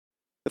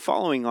The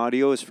following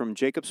audio is from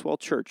Jacobswell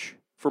Church.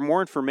 For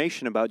more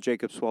information about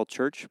Jacobswell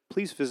Church,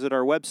 please visit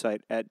our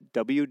website at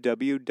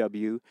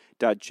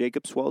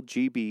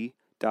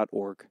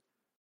www.jacobswellgb.org.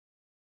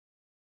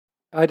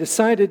 I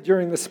decided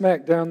during the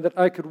smackdown that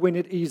I could win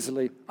it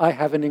easily. I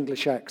have an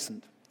English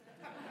accent.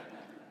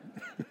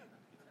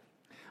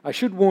 I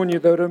should warn you,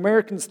 though, that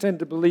Americans tend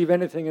to believe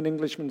anything an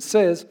Englishman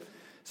says,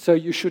 so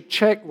you should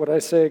check what I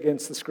say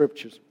against the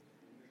Scriptures.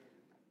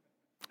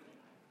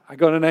 I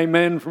got an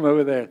amen from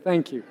over there.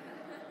 Thank you.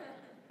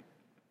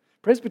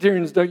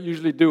 Presbyterians don't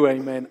usually do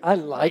amen. I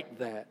like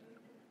that.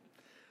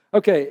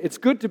 Okay, it's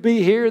good to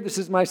be here. This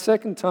is my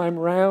second time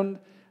around,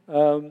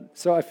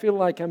 so I feel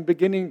like I'm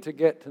beginning to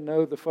get to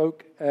know the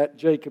folk at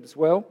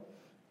Jacobswell,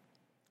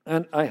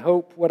 and I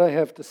hope what I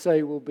have to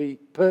say will be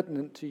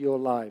pertinent to your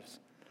lives.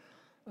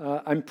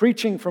 I'm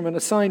preaching from an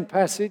assigned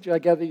passage. I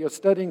gather you're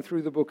studying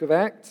through the book of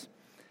Acts,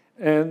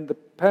 and the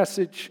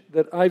passage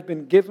that I've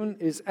been given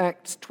is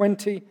Acts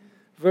 20,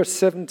 verse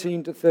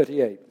 17 to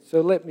 38.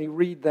 So let me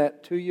read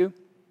that to you.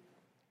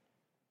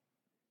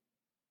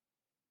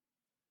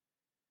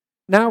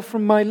 Now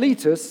from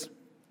Miletus,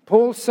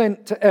 Paul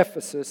sent to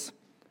Ephesus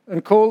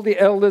and called the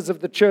elders of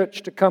the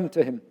church to come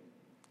to him.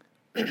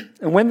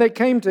 And when they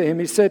came to him,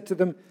 he said to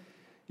them,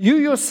 "You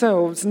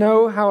yourselves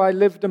know how I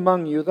lived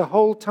among you the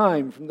whole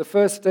time from the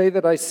first day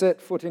that I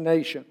set foot in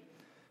Asia,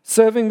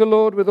 serving the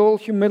Lord with all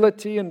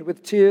humility and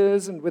with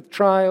tears and with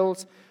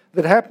trials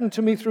that happened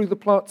to me through the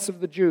plots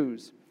of the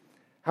Jews,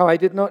 how I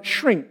did not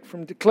shrink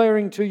from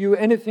declaring to you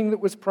anything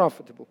that was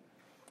profitable,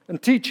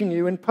 and teaching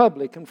you in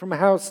public and from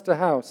house to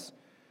house,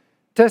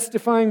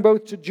 testifying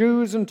both to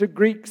Jews and to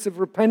Greeks of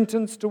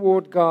repentance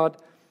toward God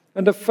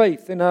and of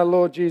faith in our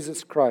Lord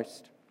Jesus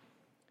Christ.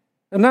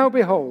 And now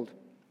behold,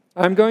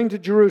 I am going to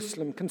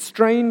Jerusalem,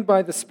 constrained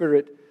by the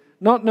Spirit,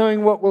 not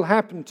knowing what will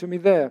happen to me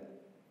there,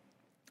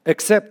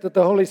 except that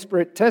the Holy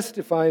Spirit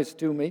testifies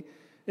to me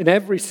in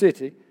every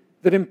city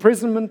that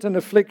imprisonment and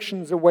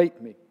afflictions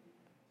await me.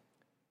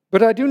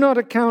 But I do not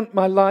account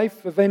my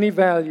life of any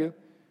value,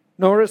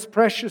 nor as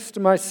precious to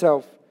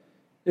myself,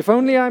 if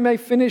only I may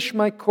finish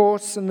my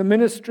course and the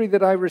ministry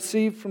that I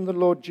received from the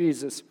Lord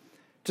Jesus,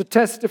 to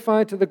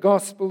testify to the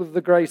gospel of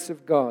the grace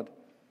of God.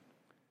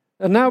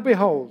 And now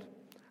behold,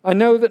 I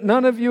know that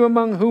none of you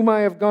among whom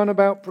I have gone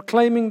about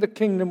proclaiming the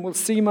kingdom will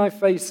see my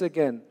face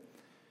again.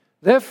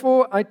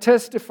 Therefore I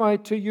testify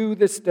to you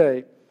this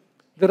day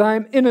that I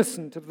am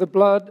innocent of the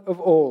blood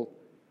of all,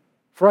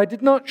 for I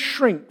did not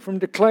shrink from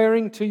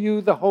declaring to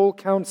you the whole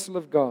counsel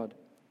of God.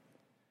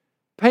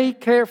 Pay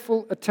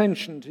careful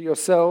attention to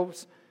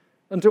yourselves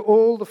and to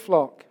all the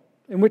flock,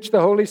 in which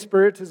the Holy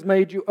Spirit has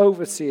made you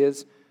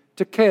overseers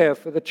to care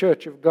for the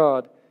church of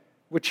God,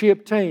 which he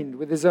obtained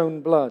with his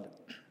own blood.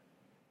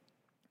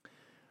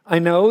 I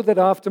know that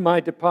after my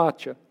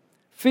departure,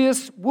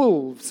 fierce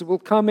wolves will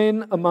come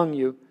in among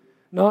you,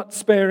 not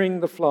sparing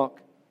the flock,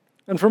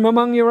 and from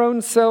among your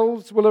own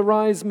selves will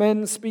arise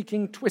men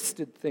speaking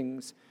twisted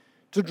things,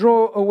 to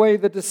draw away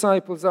the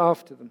disciples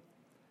after them.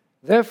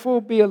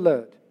 Therefore be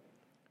alert,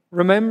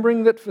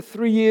 remembering that for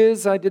 3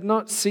 years I did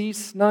not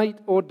cease night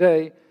or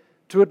day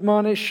to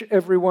admonish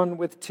everyone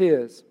with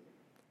tears.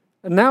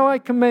 And now I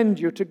commend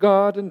you to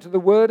God and to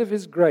the word of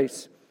his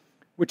grace,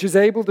 which is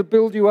able to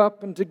build you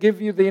up and to give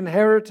you the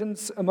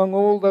inheritance among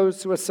all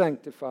those who are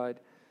sanctified.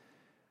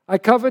 I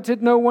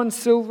coveted no one's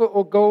silver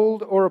or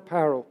gold or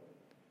apparel.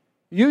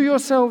 You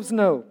yourselves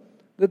know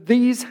that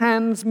these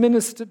hands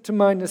ministered to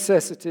my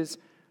necessities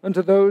and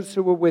to those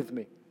who were with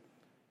me.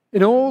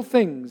 In all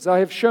things, I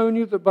have shown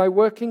you that by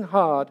working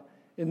hard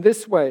in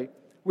this way,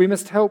 we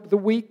must help the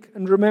weak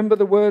and remember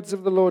the words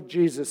of the Lord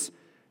Jesus,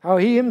 how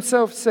he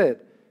himself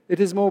said, "It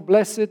is more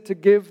blessed to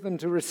give than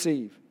to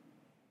receive."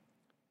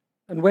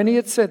 And when he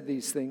had said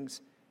these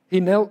things,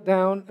 he knelt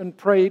down and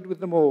prayed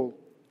with them all.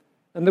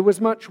 And there was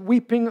much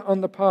weeping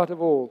on the part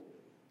of all.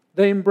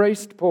 They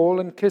embraced Paul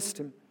and kissed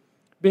him,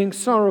 being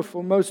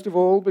sorrowful most of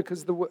all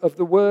because of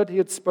the word he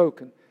had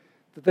spoken,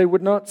 that they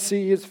would not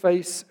see his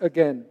face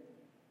again.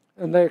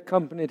 And they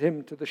accompanied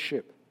him to the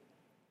ship.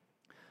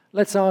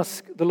 Let's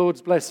ask the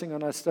Lord's blessing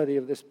on our study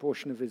of this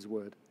portion of his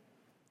word.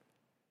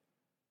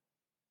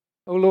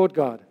 O Lord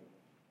God,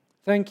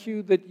 thank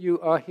you that you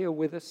are here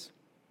with us,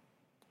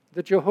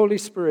 that your Holy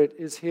Spirit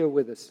is here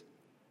with us.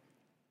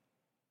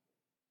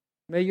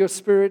 May your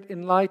Spirit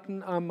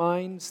enlighten our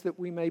minds that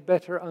we may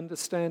better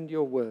understand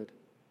your word,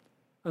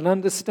 an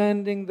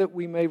understanding that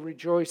we may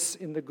rejoice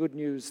in the good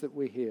news that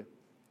we hear.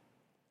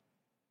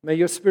 May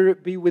your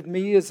Spirit be with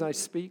me as I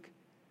speak,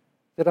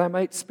 that I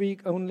might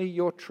speak only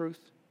your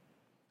truth,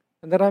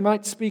 and that I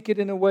might speak it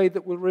in a way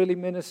that will really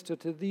minister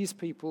to these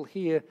people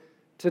here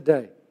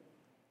today.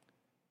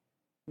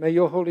 May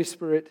your Holy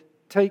Spirit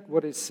take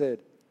what is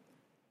said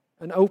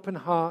and open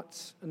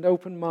hearts and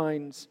open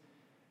minds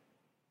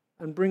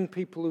and bring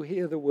people who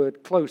hear the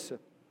word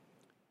closer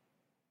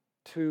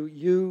to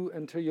you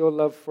and to your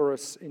love for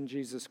us in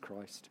Jesus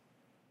Christ.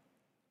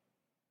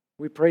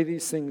 We pray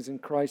these things in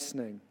Christ's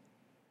name.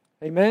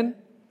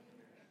 Amen.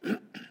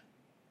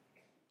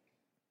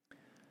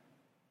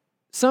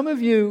 Some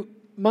of you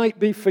might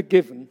be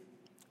forgiven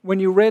when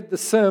you read the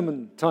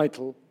sermon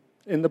title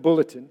in the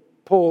bulletin,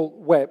 Paul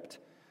wept,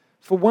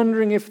 for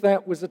wondering if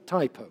that was a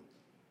typo.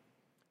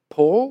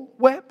 Paul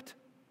wept?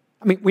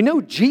 I mean, we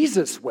know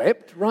Jesus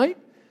wept, right?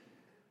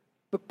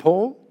 But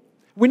Paul?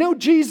 We know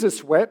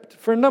Jesus wept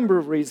for a number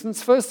of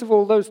reasons. First of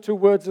all, those two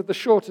words are the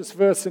shortest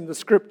verse in the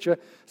scripture,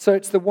 so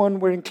it's the one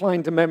we're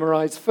inclined to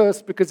memorize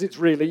first because it's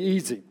really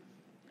easy.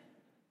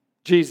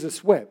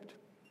 Jesus wept.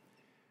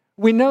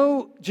 We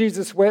know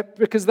Jesus wept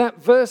because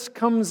that verse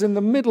comes in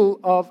the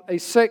middle of a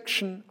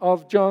section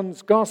of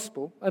John's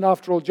Gospel, and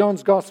after all,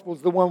 John's Gospel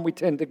is the one we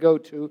tend to go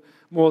to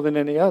more than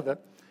any other,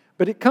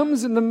 but it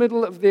comes in the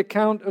middle of the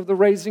account of the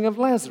raising of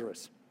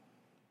Lazarus.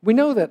 We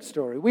know that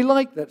story. We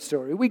like that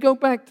story. We go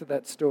back to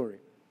that story.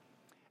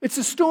 It's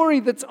a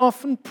story that's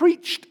often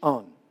preached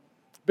on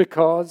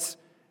because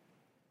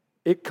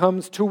it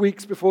comes 2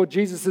 weeks before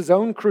Jesus'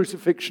 own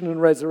crucifixion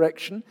and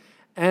resurrection,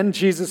 and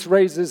Jesus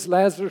raises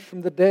Lazarus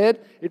from the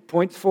dead. It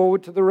points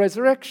forward to the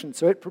resurrection,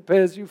 so it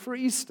prepares you for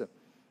Easter.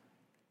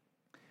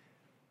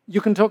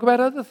 You can talk about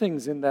other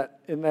things in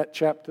that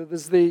chapter.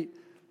 There's the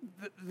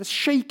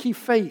shaky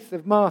faith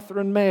of Martha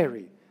and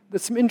Mary.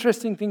 There's some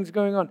interesting things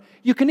going on.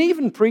 You can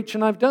even preach,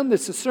 and I've done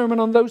this, a sermon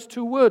on those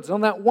two words,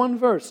 on that one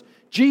verse.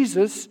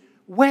 Jesus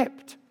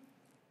wept.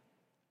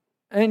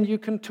 And you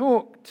can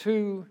talk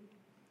to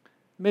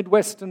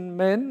Midwestern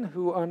men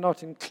who are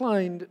not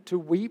inclined to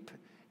weep,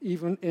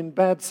 even in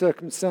bad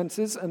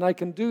circumstances, and I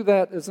can do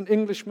that as an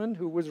Englishman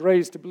who was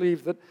raised to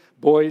believe that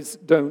boys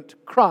don't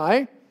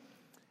cry,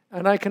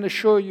 and I can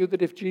assure you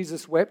that if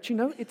Jesus wept,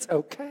 it's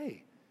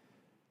okay.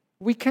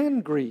 We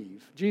can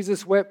grieve.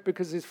 Jesus wept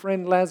because his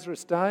friend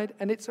Lazarus died,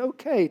 and it's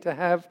okay to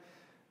have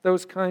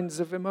those kinds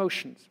of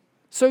emotions.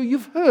 So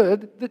you've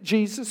heard that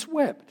Jesus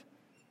wept.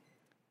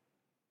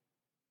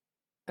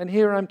 And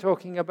here I'm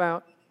talking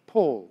about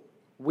Paul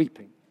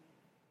weeping.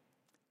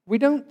 We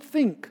don't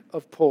think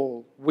of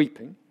Paul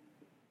weeping.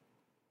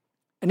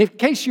 And in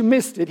case you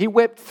missed it, he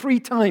wept 3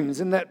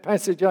 times in that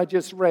passage I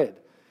just read.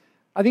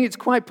 I think it's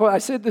quite, I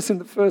said this in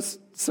the first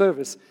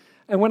service.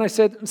 And when I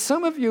said,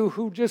 some of you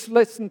who just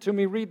listened to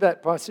me read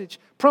that passage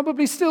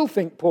probably still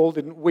think Paul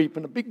didn't weep,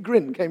 and a big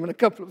grin came on a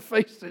couple of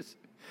faces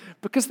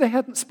because they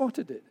hadn't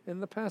spotted it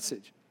in the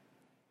passage.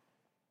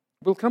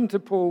 We'll come to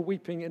Paul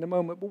weeping in a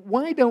moment, but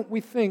why don't we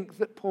think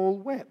that Paul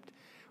wept?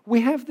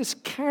 We have this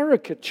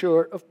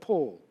caricature of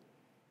Paul.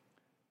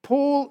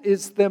 Paul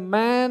is the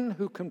man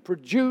who can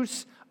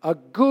produce a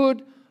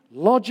good,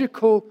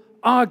 logical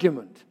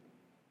argument,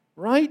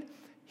 right?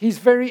 He's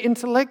very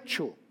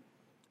intellectual.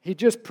 He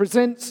just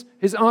presents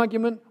his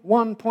argument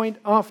one point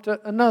after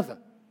another.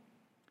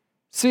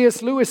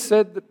 C.S. Lewis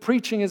said that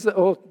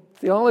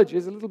theology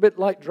is a little bit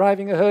like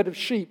driving a herd of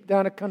sheep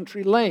down a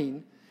country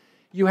lane.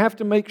 You have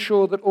to make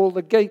sure that all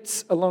the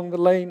gates along the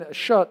lane are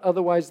shut,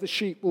 otherwise the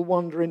sheep will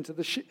wander into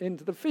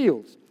the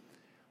fields.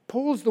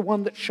 Paul's the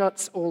one that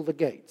shuts all the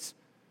gates.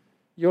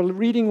 You're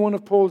reading one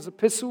of Paul's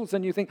epistles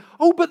and you think,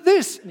 oh, but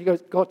this, and he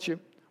goes, got you.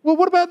 Well,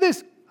 what about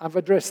this? I've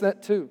addressed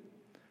that too.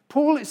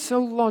 Paul is so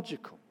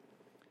logical.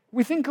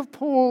 We think of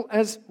Paul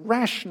as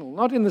rational,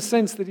 not in the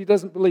sense that he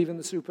doesn't believe in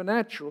the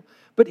supernatural,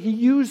 but he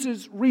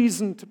uses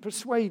reason to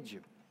persuade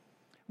you.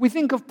 We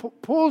think of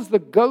Paul's the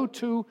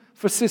go-to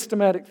for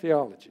systematic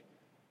theology.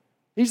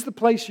 He's the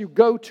place you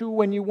go to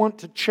when you want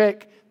to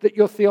check that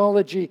your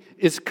theology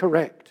is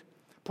correct.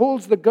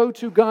 Paul's the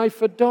go-to guy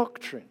for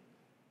doctrine.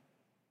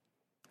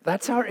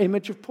 That's our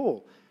image of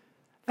Paul.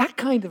 That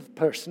kind of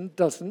person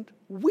doesn't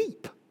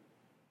weep.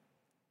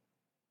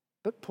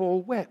 But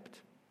Paul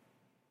wept.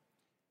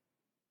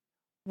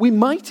 We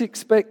might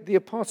expect the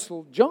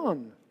Apostle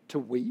John to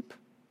weep.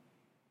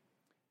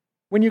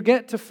 When you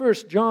get to 1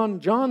 John,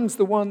 John's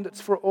the one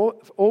that's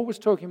always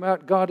talking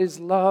about God is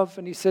love,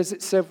 and he says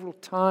it several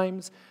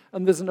times.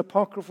 And there's an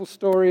apocryphal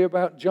story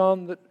about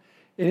John that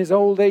in his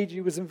old age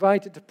he was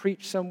invited to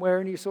preach somewhere,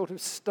 and he sort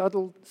of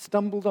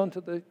stumbled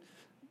onto the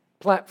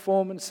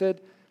platform and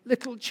said,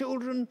 "Little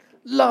children,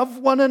 love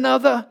one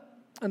another,"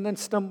 and then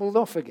stumbled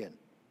off again.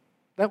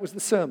 That was the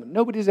sermon.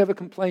 Nobody's ever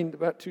complained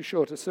about too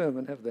short a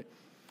sermon, have they?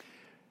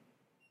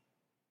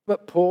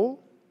 But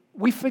Paul,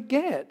 we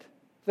forget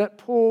that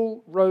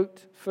Paul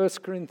wrote 1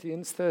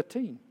 Corinthians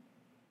 13,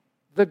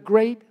 the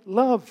great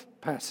love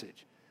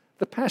passage,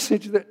 the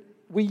passage that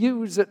we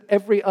use at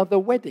every other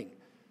wedding.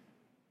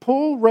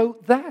 Paul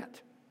wrote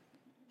that.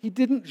 He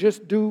didn't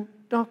just do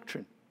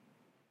doctrine.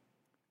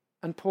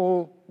 And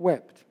Paul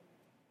wept.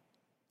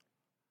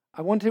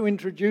 I want to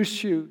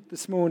introduce you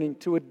this morning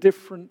to a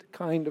different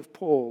kind of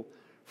Paul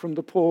from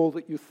the Paul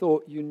that you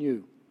thought you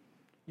knew.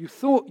 You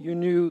thought you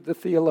knew the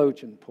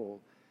theologian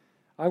Paul.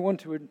 I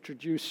want to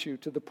introduce you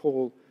to the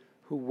Paul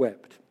who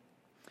wept.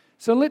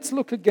 So let's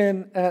look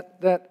again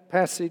at that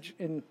passage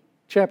in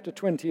chapter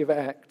 20 of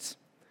Acts.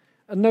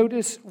 And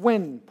notice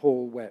when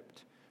Paul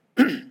wept.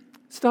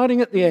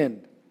 Starting at the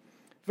end,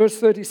 verse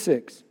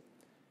 36.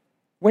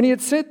 When he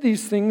had said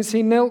these things,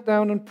 he knelt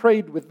down and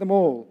prayed with them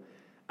all.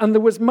 And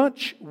there was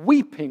much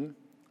weeping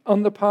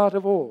on the part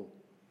of all.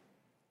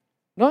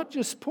 Not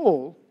just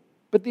Paul,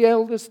 but the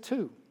elders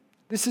too.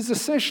 This is a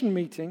session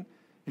meeting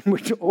in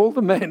which all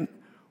the men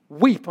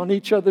weep on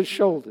each other's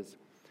shoulders.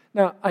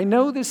 Now, I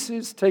know this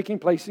is taking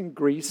place in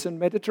Greece, and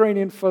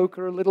Mediterranean folk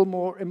are a little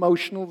more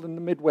emotional than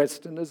the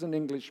Midwesterners and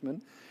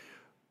Englishmen.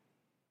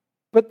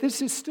 But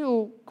this is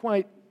still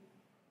quite,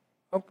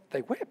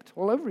 they wept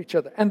all over each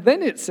other. And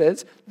then it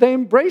says, they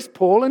embraced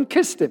Paul and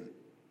kissed him.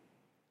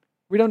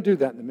 We don't do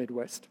that in the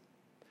Midwest.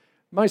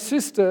 My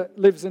sister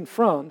lives in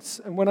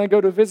France, and when I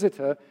go to visit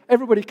her,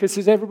 everybody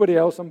kisses everybody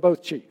else on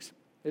both cheeks.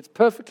 It's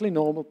perfectly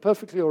normal,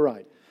 perfectly all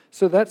right.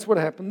 So that's what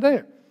happened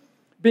there.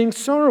 Being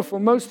sorrowful,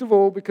 most of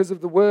all, because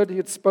of the word he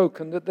had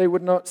spoken, that they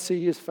would not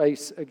see his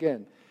face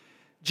again.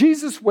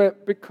 Jesus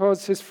wept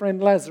because his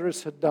friend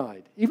Lazarus had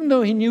died. Even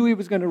though he knew he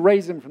was going to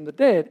raise him from the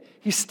dead,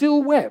 he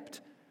still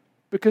wept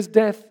because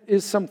death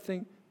is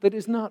something that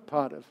is not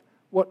part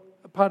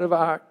of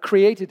our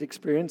created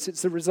experience.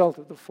 It's the result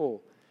of the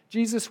fall.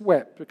 Jesus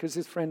wept because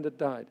his friend had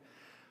died.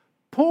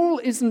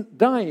 Paul isn't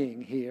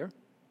dying here.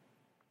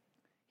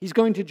 He's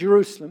going to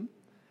Jerusalem.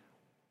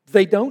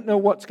 They don't know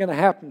what's going to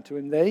happen to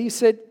him there. He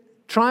said,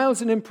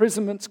 trials and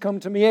imprisonments come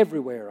to me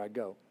everywhere I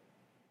go.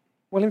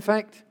 Well, in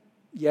fact,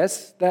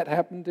 yes, that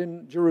happened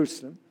in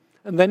Jerusalem.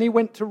 And then he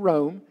went to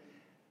Rome.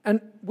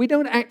 And we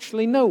don't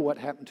actually know what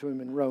happened to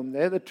him in Rome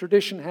there. The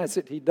tradition has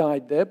it he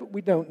died there, but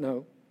we don't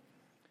know.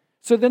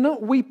 So they're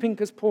not weeping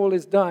because Paul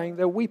is dying.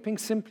 They're weeping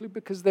simply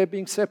because they're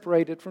being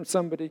separated from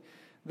somebody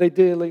they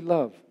dearly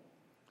love.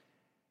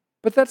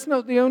 But that's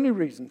not the only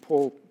reason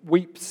Paul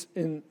weeps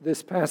in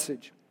this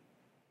passage.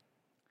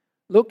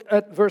 Look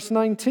at verse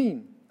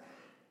 19.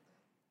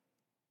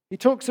 He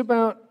talks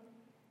about,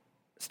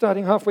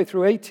 starting halfway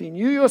through 18,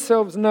 you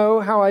yourselves know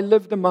how I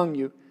lived among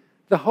you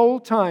the whole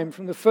time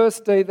from the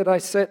first day that I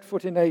set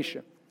foot in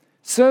Asia,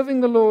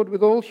 serving the Lord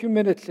with all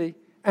humility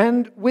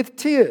and with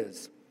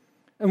tears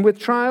and with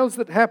trials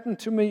that happened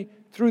to me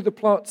through the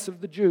plots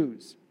of the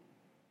Jews.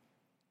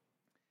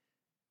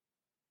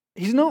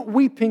 He's not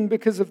weeping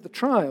because of the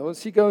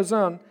trials. He goes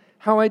on,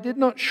 how I did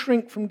not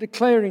shrink from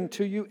declaring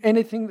to you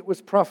anything that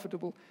was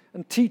profitable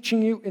and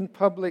teaching you in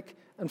public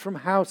and from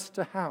house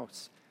to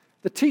house.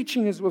 The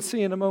teaching, as we'll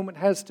see in a moment,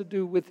 has to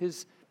do with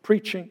his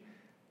preaching.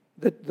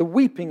 The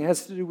weeping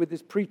has to do with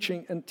his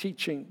preaching and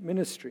teaching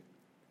ministry.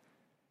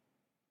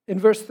 In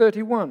verse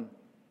 31,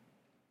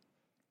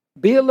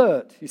 be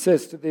alert, he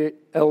says to the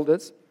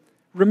elders,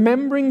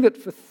 remembering that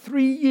for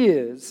 3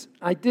 years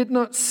I did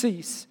not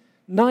cease,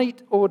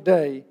 night or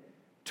day,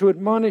 to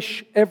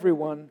admonish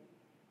everyone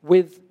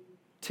with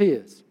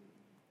tears.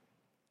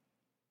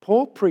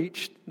 Paul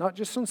preached not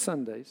just on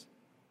Sundays,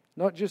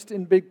 not just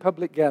in big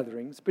public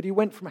gatherings, but he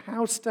went from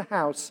house to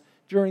house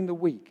during the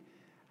week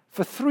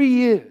for 3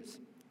 years.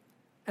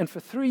 And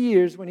for 3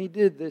 years, when he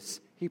did this,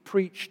 he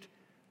preached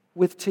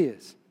with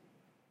tears.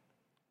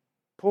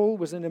 Paul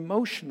was an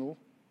emotional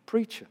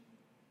preacher.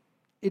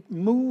 It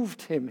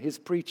moved him, his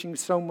preaching,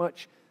 so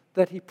much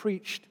that he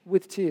preached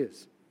with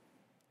tears.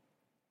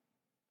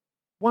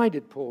 Why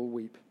did Paul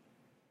weep?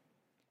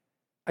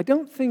 I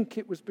don't think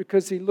it was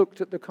because he looked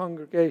at the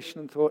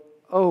congregation and thought,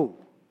 oh,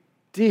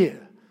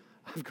 dear,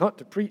 I've got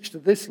to preach to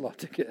this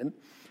lot again,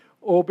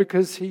 or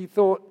because he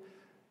thought,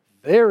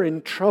 they're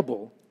in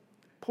trouble.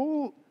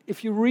 Paul,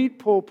 if you read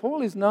Paul,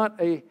 Paul is not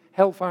a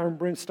hellfire and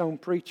brimstone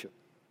preacher.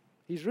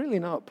 He's really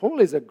not. Paul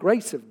is a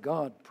grace of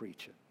God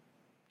preacher.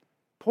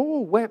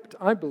 Paul wept,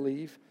 I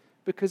believe,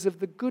 because of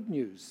the good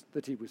news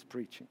that he was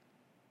preaching.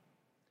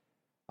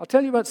 I'll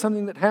tell you about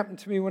something that happened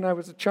to me when I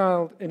was a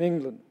child in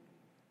England.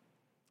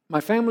 My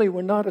family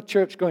were not a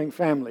church-going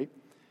family,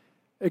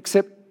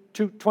 except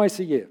twice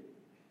a year.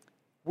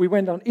 We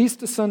went on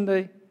Easter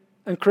Sunday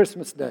and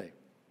Christmas Day,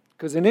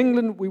 because in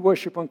England we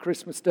worship on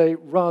Christmas Day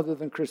rather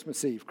than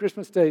Christmas Eve.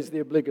 Christmas Day is the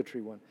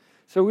obligatory one.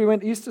 So we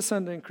went Easter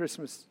Sunday and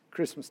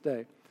Christmas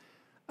Day.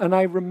 And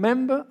I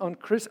remember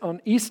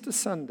on Easter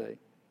Sunday,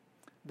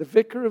 the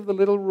vicar of the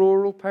little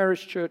rural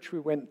parish church we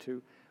went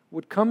to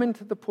would come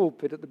into the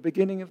pulpit at the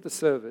beginning of the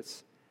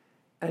service,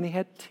 and he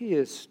had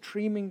tears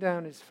streaming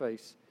down his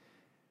face,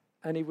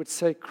 and he would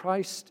say,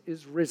 Christ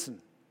is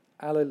risen.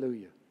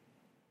 Alleluia.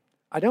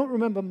 I don't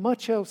remember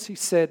much else he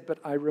said, but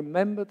I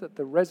remember that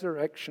the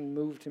resurrection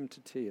moved him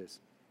to tears.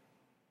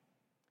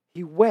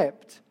 He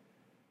wept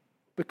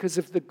because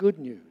of the good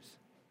news.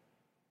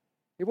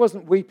 He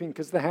wasn't weeping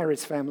because the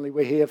Harris family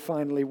were here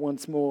finally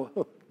once more,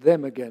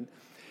 them again.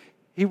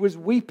 He was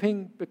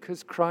weeping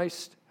because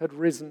Christ had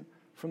risen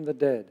from the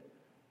dead.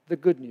 The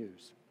good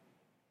news.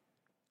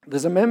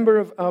 There's a member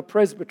of our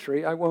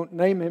presbytery, I won't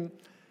name him,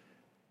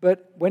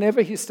 but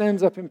whenever he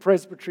stands up in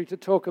presbytery to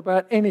talk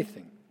about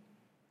anything,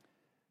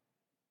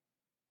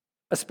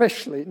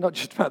 especially, not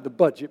just about the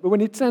budget, but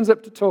when he stands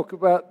up to talk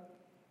about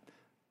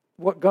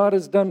what God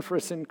has done for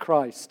us in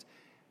Christ,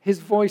 his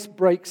voice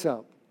breaks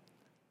up.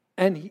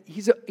 And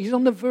he's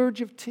on the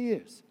verge of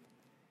tears.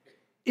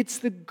 It's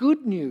the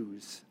good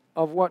news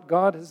of what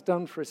God has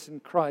done for us in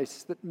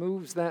Christ that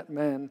moves that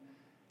man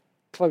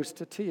close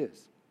to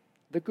tears.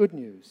 The good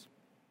news.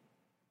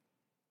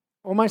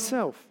 Or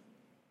myself.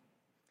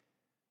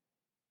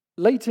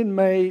 Late in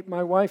May,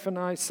 my wife and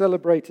I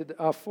celebrated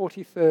our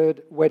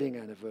 43rd wedding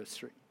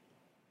anniversary.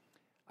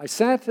 I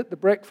sat at the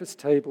breakfast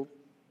table,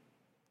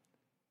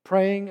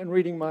 praying and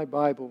reading my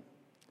Bible,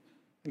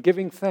 and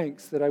giving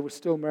thanks that I was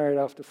still married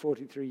after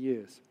 43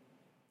 years.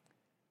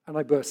 And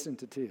I burst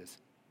into tears.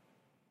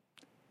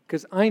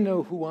 Because I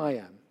know who I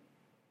am.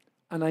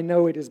 And I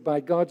know it is by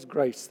God's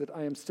grace that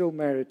I am still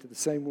married to the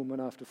same woman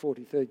after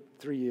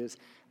 43 years,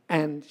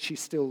 and she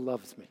still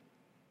loves me.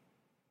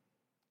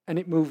 And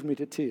it moved me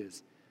to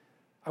tears.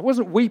 I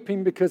wasn't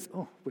weeping because,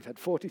 we've had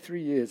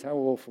 43 years, how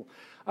awful.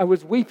 I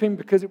was weeping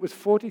because it was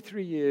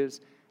 43 years,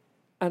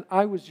 and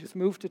I was just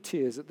moved to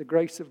tears at the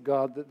grace of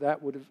God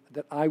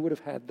that I would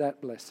have had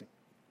that blessing.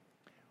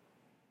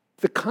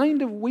 The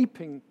kind of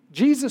weeping,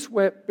 Jesus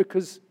wept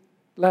because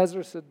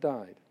Lazarus had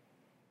died.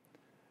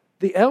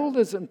 The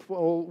elders and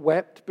Paul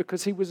wept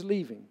because he was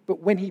leaving.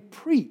 But when he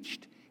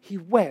preached, he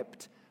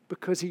wept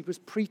because he was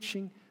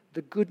preaching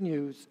the good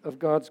news of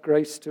God's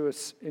grace to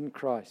us in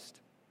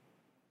Christ.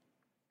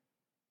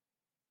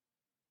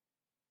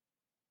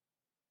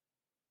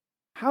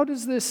 How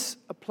does this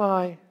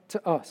apply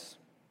to us?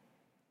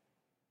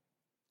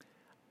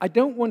 I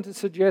don't want to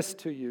suggest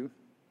to you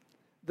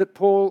that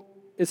Paul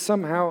is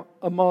somehow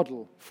a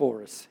model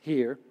for us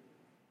here,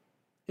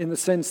 in the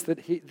sense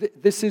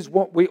that this is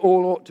what we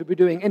all ought to be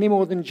doing, any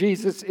more than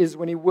Jesus is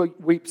when he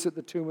weeps at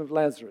the tomb of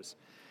Lazarus.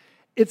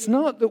 It's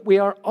not that we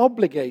are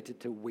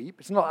obligated to weep.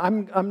 It's not.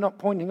 I'm not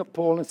pointing at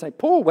Paul and saying,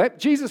 Paul wept,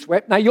 Jesus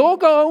wept, now you all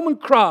go home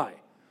and cry.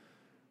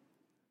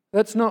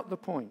 That's not the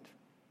point.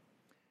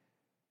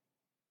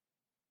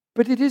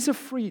 But it is a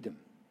freedom.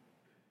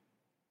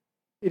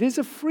 It is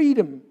a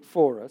freedom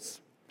for us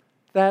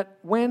that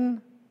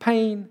when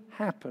pain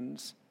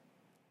happens,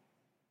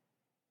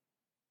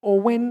 or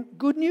when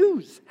good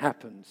news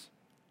happens,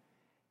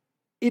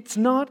 it's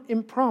not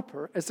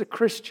improper as a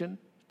Christian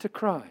to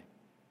cry.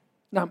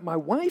 Now, my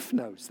wife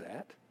knows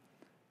that,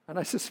 and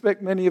I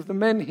suspect many of the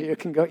men here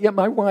can go, yeah,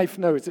 my wife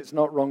knows it's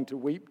not wrong to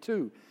weep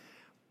too.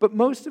 But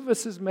most of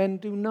us as men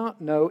do not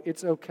know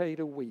it's okay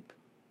to weep.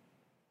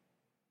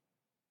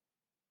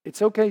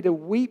 It's okay to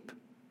weep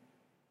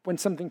when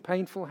something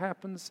painful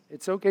happens.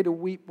 It's okay to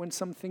weep when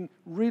something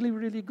really,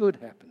 really good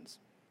happens.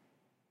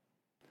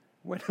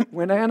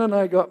 When Anne and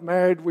I got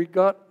married, we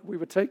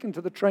were taken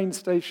to the train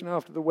station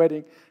after the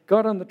wedding,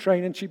 got on the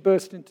train, and she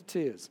burst into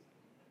tears.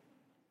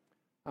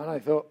 And I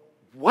thought,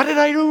 what did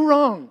I do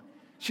wrong?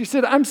 She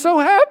said, I'm so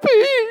happy.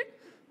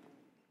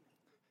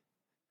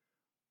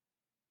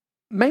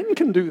 Men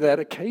can do that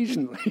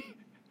occasionally.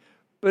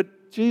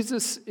 But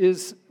Jesus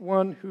is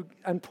one who,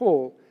 and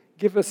Paul,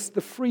 give us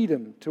the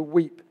freedom to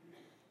weep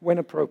when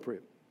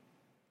appropriate.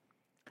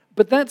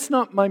 But that's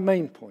not my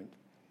main point.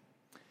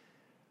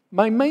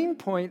 My main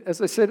point,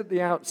 as I said at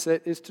the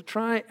outset, is to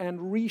try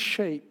and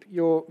reshape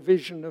your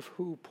vision of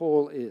who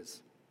Paul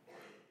is.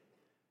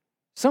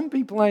 Some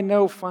people I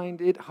know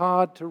find it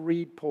hard to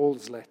read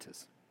Paul's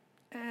letters.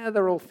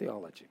 They're all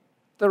theology.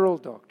 They're all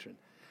doctrine.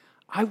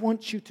 I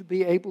want you to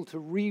be able to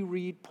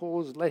reread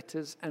Paul's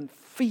letters and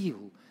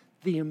feel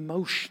the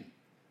emotion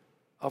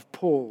of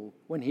Paul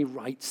when he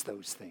writes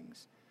those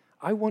things.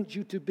 I want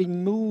you to be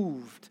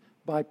moved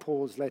by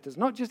Paul's letters,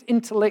 not just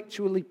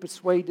intellectually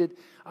persuaded.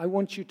 I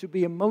want you to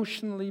be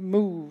emotionally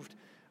moved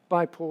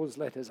by Paul's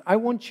letters. I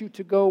want you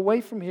to go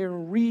away from here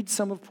and read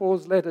some of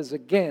Paul's letters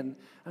again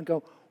and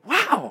go,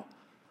 wow,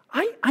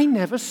 I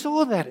never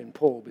saw that in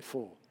Paul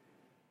before.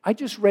 I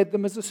just read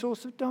them as a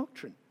source of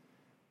doctrine.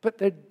 But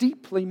they're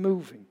deeply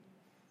moving.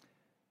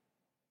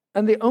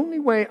 And the only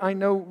way I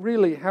know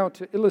really how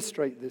to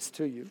illustrate this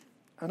to you,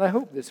 and I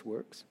hope this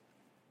works,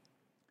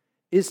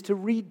 is to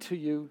read to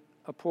you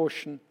a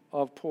portion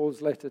of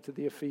Paul's letter to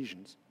the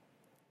Ephesians.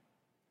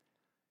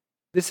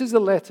 This is a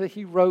letter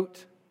he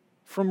wrote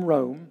from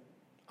Rome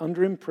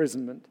under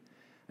imprisonment,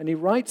 and he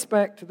writes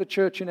back to the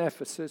church in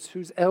Ephesus,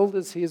 whose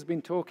elders he has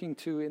been talking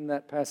to in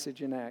that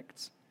passage in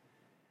Acts.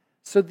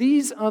 So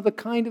these are the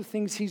kind of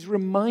things he's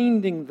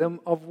reminding them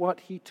of what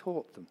he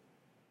taught them.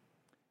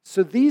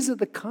 So these are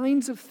the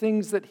kinds of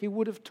things that he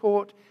would have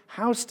taught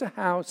house to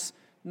house,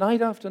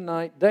 night after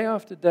night, day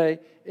after day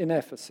in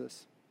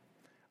Ephesus,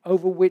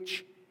 over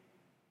which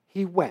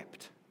he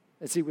wept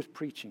as he was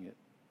preaching it.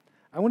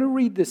 I want to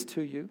read this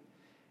to you.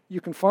 You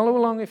can follow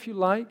along if you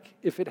like.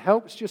 If it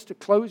helps just to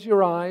close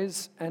your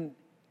eyes and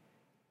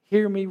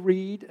hear me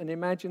read and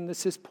imagine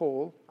this is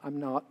Paul. I'm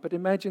not, but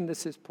imagine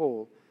this is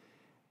Paul.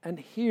 And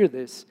hear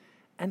this.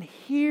 And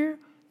hear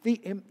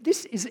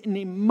this is an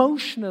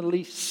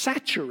emotionally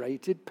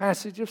saturated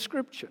passage of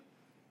Scripture.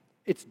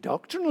 It's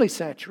doctrinally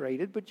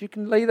saturated, but you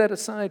can lay that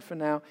aside for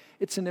now.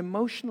 It's an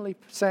emotionally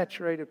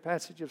saturated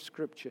passage of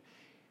Scripture.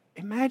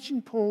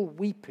 Imagine Paul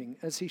weeping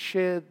as he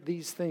shared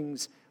these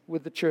things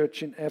with the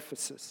church in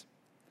Ephesus.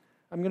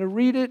 I'm going to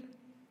read it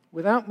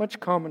without much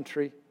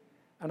commentary,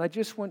 and I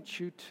just want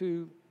you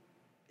to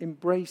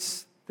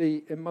embrace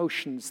the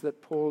emotions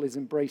that Paul is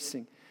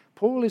embracing.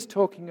 Paul is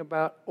talking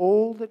about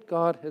all that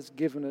God has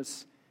given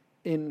us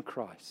in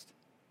Christ.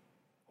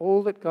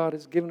 All that God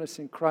has given us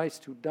in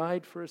Christ, who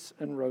died for us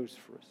and rose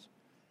for us.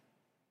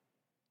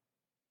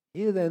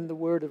 Hear then the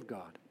word of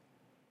God.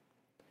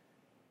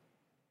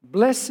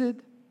 Blessed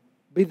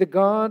be the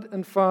God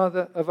and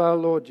Father of our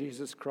Lord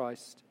Jesus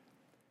Christ,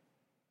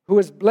 who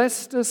has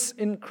blessed us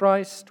in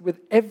Christ with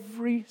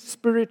every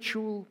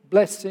spiritual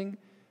blessing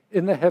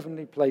in the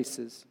heavenly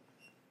places,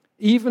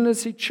 even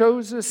as he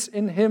chose us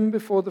in him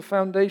before the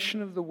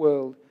foundation of the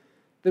world,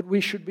 that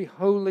we should be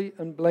holy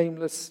and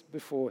blameless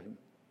before him.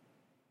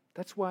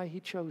 That's why he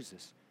chose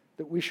us,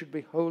 that we should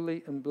be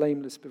holy and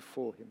blameless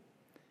before him.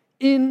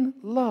 In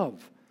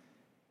love,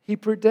 he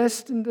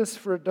predestined us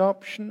for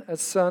adoption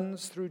as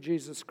sons through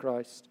Jesus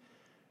Christ,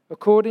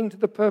 according to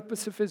the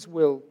purpose of his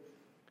will,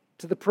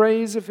 to the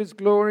praise of his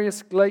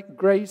glorious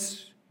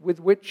grace with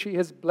which he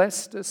has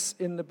blessed us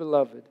in the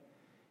Beloved.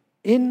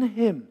 In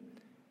him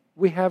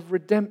we have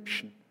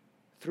redemption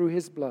through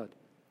his blood,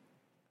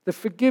 the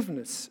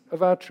forgiveness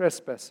of our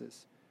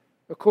trespasses,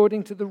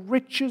 according to the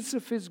riches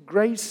of his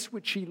grace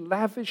which he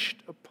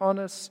lavished upon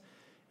us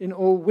in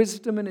all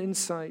wisdom and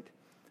insight,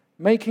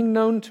 making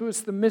known to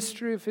us the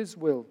mystery of his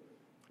will,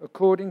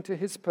 according to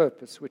his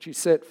purpose which he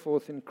set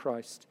forth in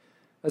Christ,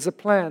 as a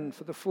plan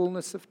for the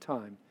fullness of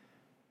time,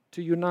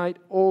 to unite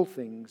all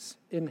things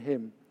in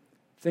him,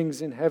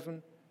 things in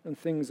heaven and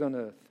things on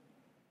earth.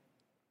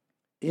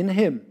 In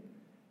him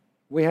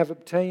we have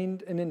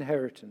obtained an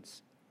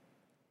inheritance,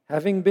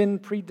 having been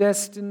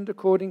predestined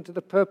according to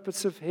the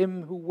purpose of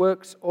him who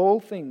works all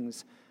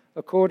things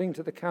according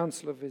to the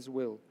counsel of his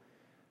will,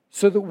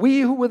 so that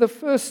we who were the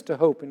first to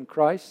hope in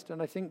Christ,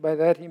 and I think by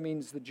that he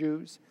means the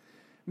Jews,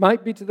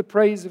 might be to the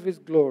praise of his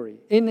glory.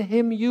 In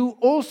him you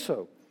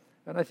also,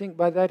 and I think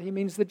by that he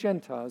means the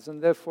Gentiles,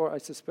 and therefore I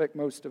suspect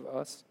most of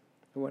us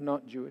who are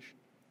not Jewish.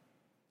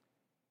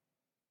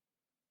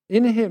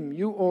 In him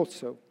you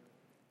also,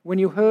 when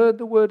you heard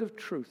the word of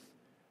truth,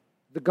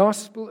 the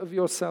gospel of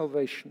your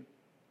salvation,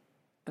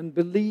 and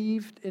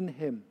believed in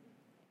him,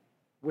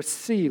 were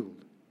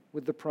sealed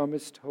with the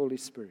promised Holy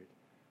Spirit.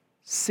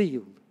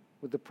 Sealed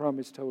with the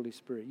promised Holy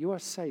Spirit. You are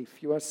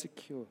safe. You are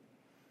secure.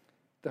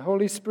 The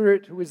Holy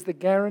Spirit, who is the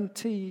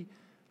guarantee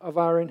of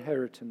our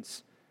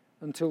inheritance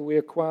until we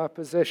acquire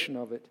possession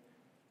of it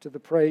to the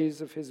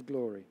praise of his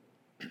glory.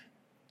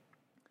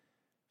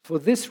 For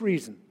this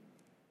reason,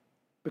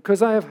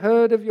 because I have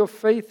heard of your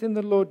faith in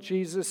the Lord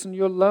Jesus and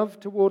your love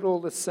toward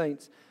all the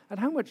saints, and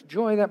how much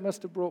joy that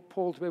must have brought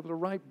Paul to be able to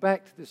write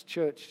back to this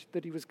church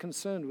that he was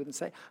concerned with and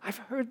say, I've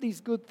heard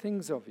these good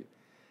things of you.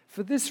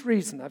 For this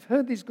reason, I've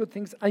heard these good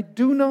things. I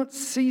do not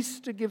cease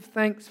to give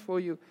thanks for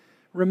you,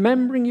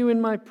 remembering you in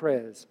my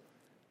prayers,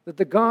 that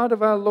the God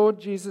of our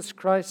Lord Jesus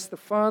Christ, the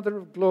Father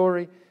of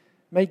glory,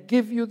 may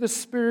give you the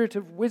spirit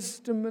of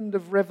wisdom and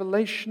of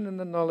revelation in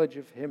the knowledge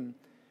of him,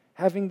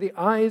 having the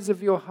eyes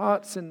of your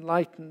hearts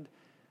enlightened.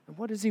 And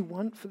what does he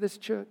want for this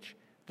church?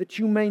 That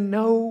you may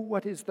know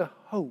what is the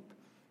hope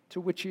to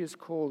which he has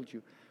called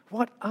you.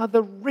 What are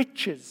the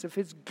riches of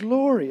his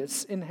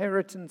glorious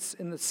inheritance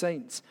in the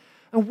saints?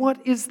 And what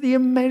is the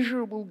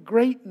immeasurable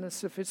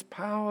greatness of his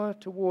power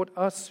toward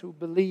us who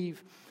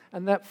believe?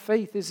 And that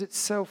faith is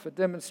itself a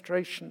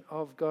demonstration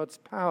of God's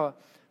power,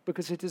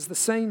 because it is the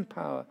same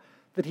power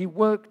that he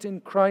worked in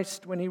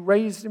Christ when he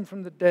raised him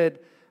from the dead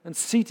and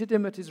seated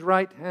him at his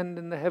right hand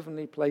in the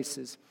heavenly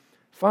places,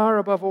 far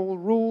above all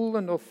rule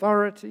and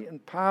authority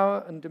and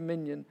power and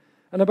dominion,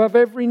 and above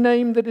every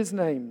name that is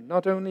named,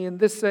 not only in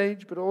this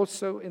age, but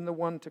also in the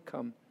one to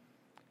come.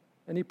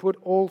 And he put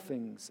all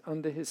things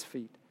under his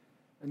feet,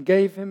 and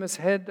gave him as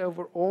head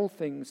over all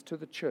things to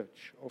the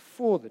church, or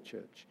for the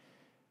church,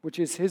 which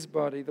is his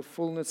body, the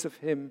fullness of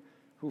him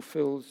who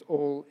fills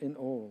all in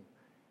all.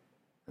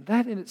 And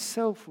that in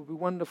itself would be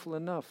wonderful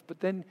enough.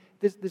 But then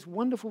there's this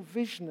wonderful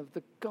vision of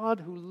the God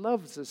who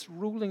loves us,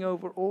 ruling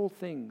over all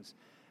things.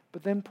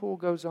 But then Paul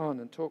goes on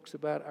and talks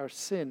about our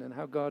sin and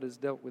how God has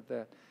dealt with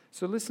that.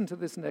 So listen to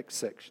this next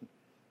section.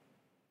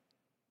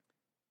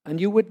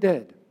 And you were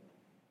dead.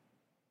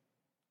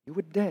 You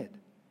were dead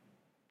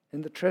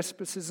in the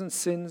trespasses and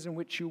sins in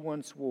which you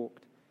once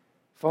walked,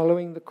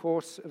 following the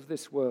course of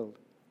this world,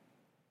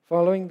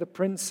 following the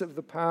prince of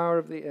the power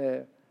of the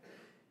air,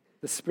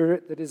 the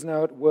spirit that is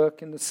now at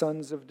work in the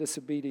sons of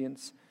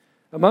disobedience,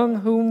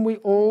 among whom we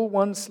all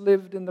once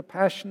lived in the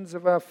passions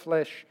of our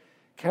flesh,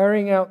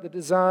 carrying out the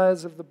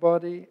desires of the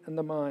body and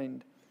the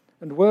mind,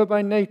 and were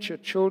by nature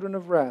children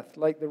of wrath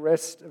like the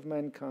rest of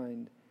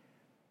mankind.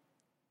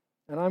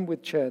 And I'm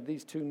with Chad.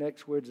 These two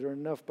next words are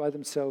enough by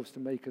themselves to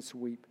make us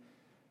weep.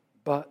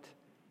 But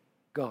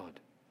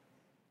God,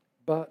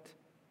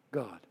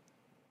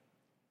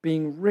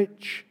 being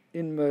rich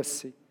in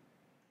mercy,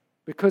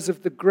 because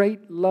of the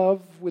great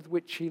love with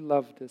which he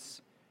loved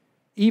us,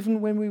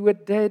 even when we were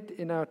dead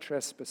in our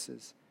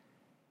trespasses,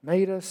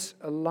 made us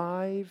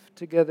alive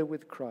together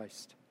with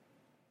Christ.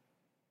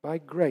 By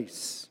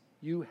grace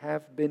you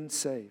have been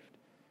saved,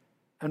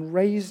 and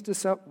raised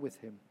us up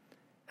with him,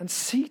 and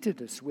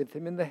seated us with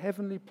him in the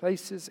heavenly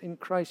places in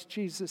Christ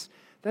Jesus.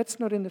 That's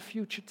not in the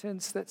future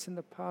tense, that's in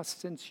the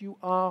past tense. You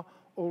are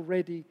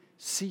already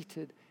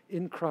seated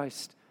in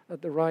Christ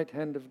at the right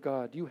hand of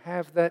God. You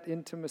have that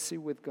intimacy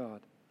with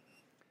God.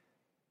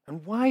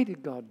 And why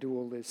did God do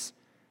all this?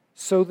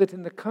 So that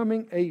in the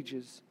coming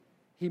ages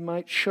he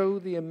might show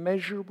the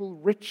immeasurable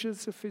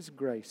riches of his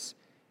grace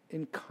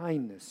in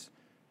kindness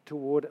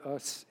toward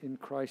us in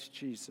Christ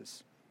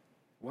Jesus.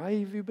 Why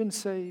have you been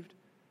saved?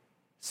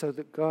 So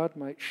that God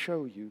might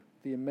show you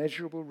the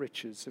immeasurable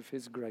riches of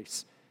his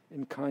grace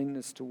in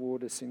kindness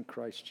toward us in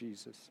Christ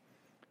Jesus.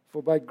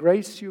 For by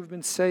grace you have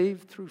been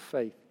saved through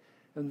faith,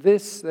 and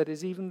this, that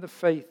is even the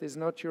faith, is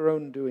not your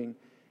own doing.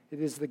 It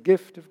is the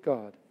gift of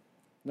God,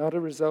 not a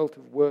result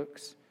of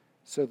works,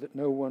 so that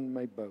no one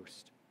may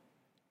boast.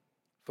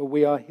 For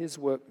we are his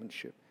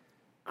workmanship,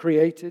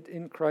 created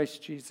in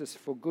Christ Jesus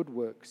for good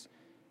works,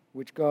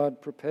 which God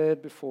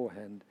prepared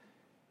beforehand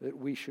that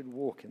we should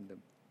walk in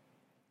them.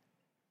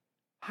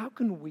 How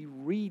can we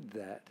read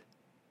that?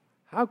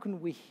 How can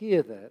we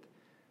hear that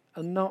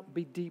and not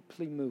be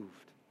deeply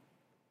moved?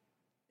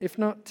 If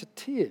not to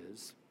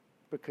tears,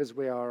 because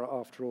we are,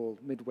 after all,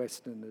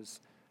 Midwesterners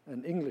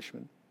and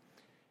Englishmen,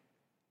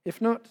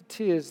 if not to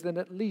tears, then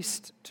at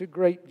least to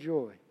great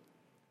joy,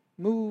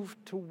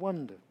 moved to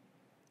wonder,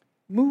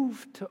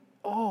 moved to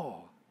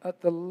awe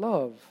at the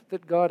love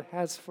that God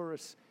has for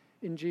us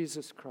in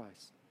Jesus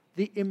Christ,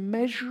 the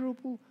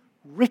immeasurable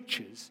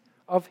riches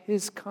of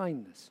his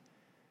kindness.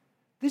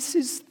 This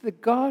is the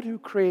God who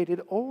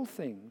created all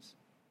things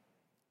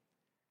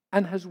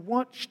and has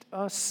watched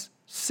us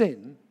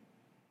sin,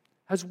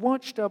 has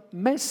watched us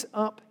mess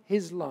up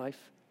his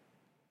life,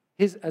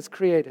 as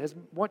creator, has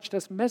watched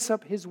us mess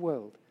up his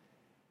world,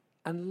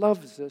 and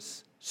loves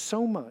us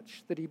so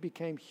much that he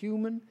became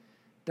human,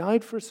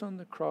 died for us on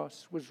the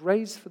cross, was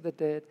raised for the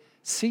dead,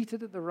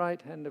 seated at the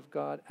right hand of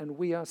God, and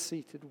we are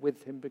seated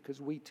with him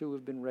because we too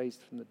have been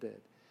raised from the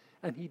dead.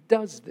 And he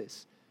does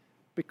this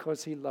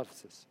because he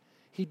loves us.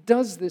 He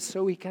does this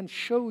so he can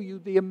show you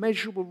the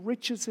immeasurable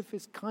riches of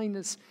his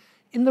kindness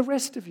in the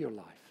rest of your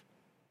life.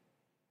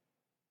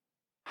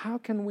 How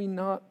can we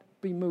not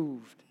be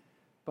moved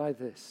by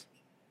this?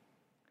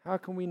 How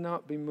can we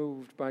not be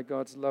moved by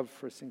God's love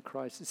for us in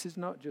Christ? This is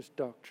not just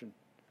doctrine.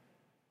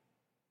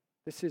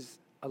 This is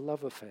a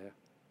love affair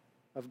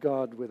of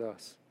God with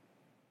us.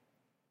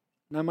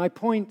 Now, my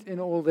point in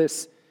all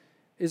this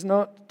is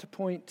not to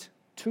point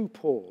to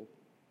Paul,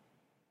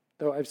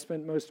 though I've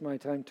spent most of my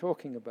time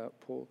talking about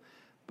Paul,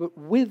 but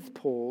with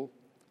Paul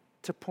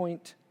to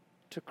point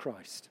to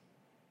Christ,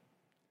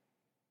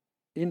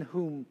 in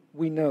whom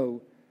we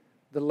know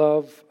the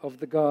love of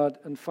the God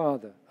and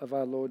Father of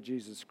our Lord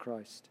Jesus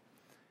Christ.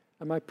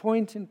 And my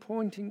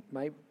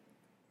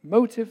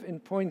motive in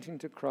pointing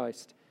to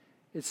Christ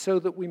is so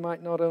that we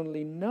might not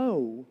only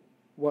know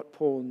what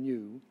Paul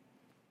knew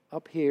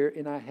up here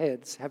in our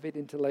heads, have it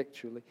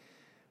intellectually,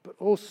 but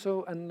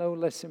also, and no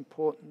less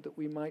important, that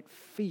we might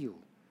feel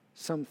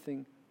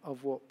something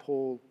of what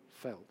Paul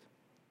felt.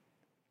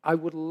 I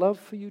would love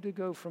for you to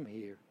go from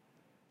here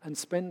and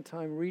spend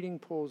time reading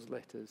Paul's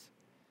letters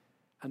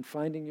and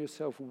finding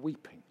yourself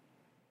weeping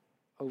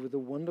over the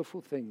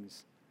wonderful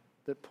things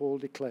that Paul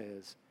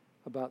declares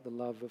about the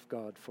love of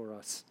God for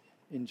us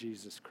in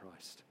Jesus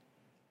Christ.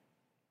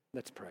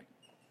 Let's pray.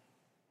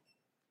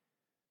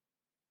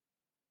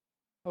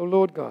 Oh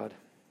Lord God,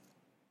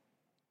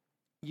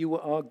 you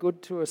are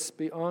good to us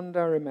beyond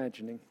our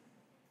imagining.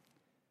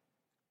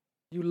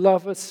 You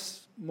love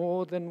us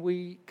more than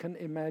we can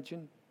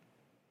imagine.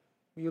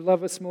 You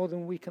love us more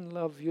than we can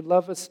love. You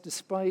love us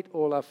despite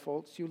all our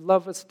faults. You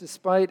love us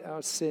despite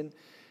our sin.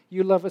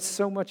 You love us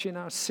so much in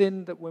our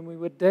sin that when we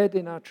were dead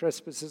in our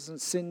trespasses and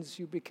sins,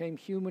 you became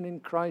human in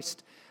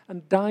Christ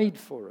and died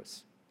for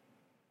us.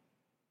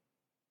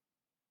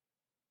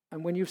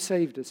 And when you've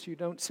saved us, you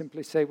don't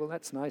simply say, well,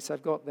 that's nice,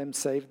 I've got them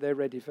saved, they're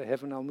ready for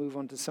heaven, I'll move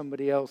on to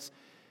somebody else.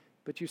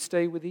 But you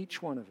stay with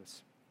each one of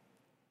us.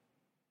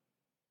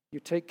 You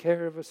take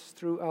care of us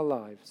through our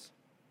lives.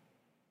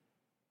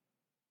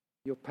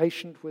 You're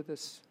patient with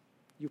us.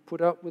 You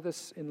put up with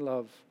us in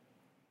love.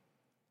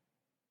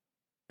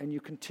 And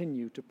you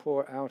continue to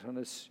pour out on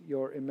us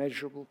your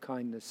immeasurable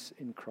kindness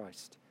in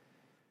Christ.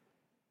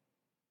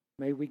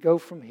 May we go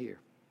from here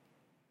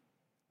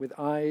with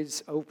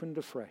eyes opened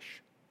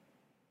afresh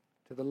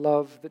to the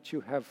love that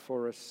you have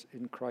for us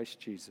in Christ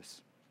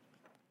Jesus.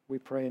 We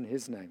pray in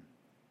his name.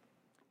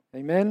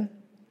 Amen.